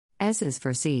S is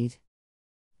for Seed.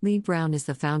 Lee Brown is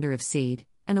the founder of Seed,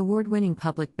 an award-winning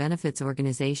public benefits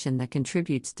organization that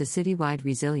contributes to citywide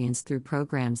resilience through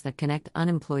programs that connect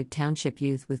unemployed township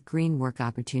youth with green work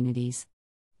opportunities.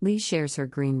 Lee shares her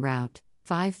green route,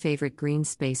 5 favorite green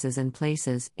spaces and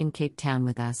places in Cape Town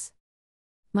with us.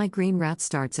 My green route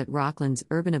starts at Rockland's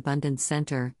Urban Abundance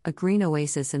Center, a green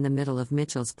oasis in the middle of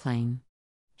Mitchell's Plain.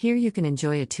 Here you can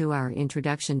enjoy a 2-hour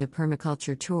introduction to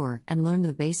permaculture tour and learn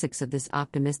the basics of this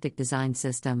optimistic design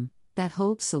system that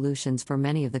holds solutions for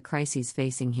many of the crises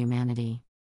facing humanity.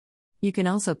 You can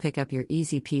also pick up your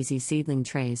easy-peasy seedling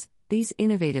trays. These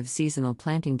innovative seasonal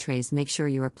planting trays make sure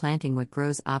you are planting what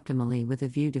grows optimally with a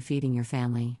view to feeding your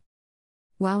family.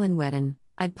 While in Whetten,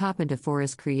 I'd pop into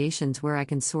Forest Creations where I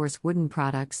can source wooden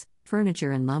products,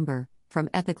 furniture and lumber, from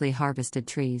ethically harvested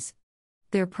trees.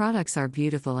 Their products are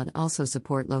beautiful and also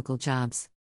support local jobs.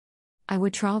 I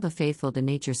would trawl the Faithful to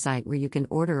Nature site where you can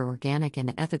order organic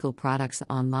and ethical products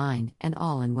online and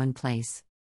all in one place.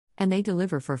 And they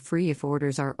deliver for free if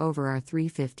orders are over our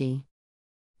 $3.50.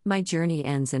 My journey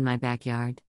ends in my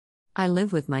backyard. I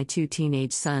live with my 2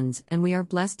 teenage sons and we are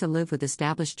blessed to live with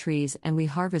established trees and we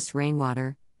harvest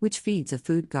rainwater, which feeds a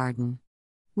food garden.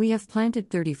 We have planted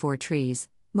 34 trees,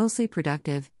 mostly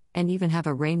productive, and even have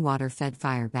a rainwater-fed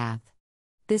fire bath.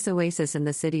 This oasis in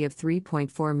the city of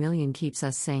 3.4 million keeps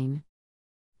us sane.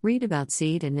 Read about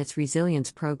Seed and its resilience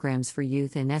programs for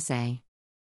youth in SA.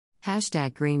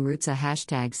 #Green Roots a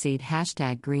 #Seed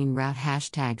 #Green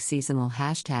Route #Seasonal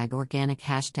 #Organic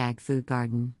 #Food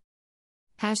Garden.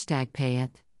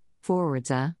 #Payeth. Forwards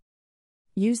a.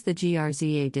 Use the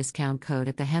GRZA discount code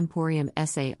at the Hemporium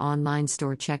SA online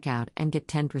store checkout and get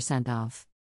 10% off.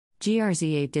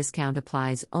 GRZA discount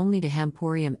applies only to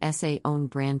Hemporium SA own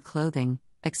brand clothing,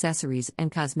 accessories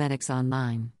and cosmetics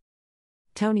online.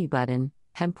 Tony Budden,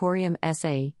 Hemporium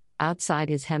SA, outside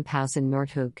his hemp house in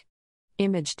Noordhoek.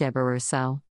 Image Deborah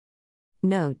Rousseau.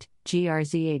 Note,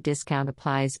 GRZA discount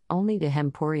applies only to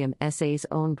Hemporium SA's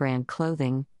own brand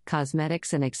clothing,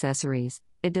 cosmetics and accessories.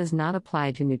 It does not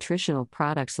apply to nutritional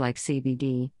products like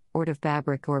CBD, or to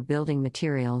fabric or building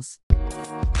materials.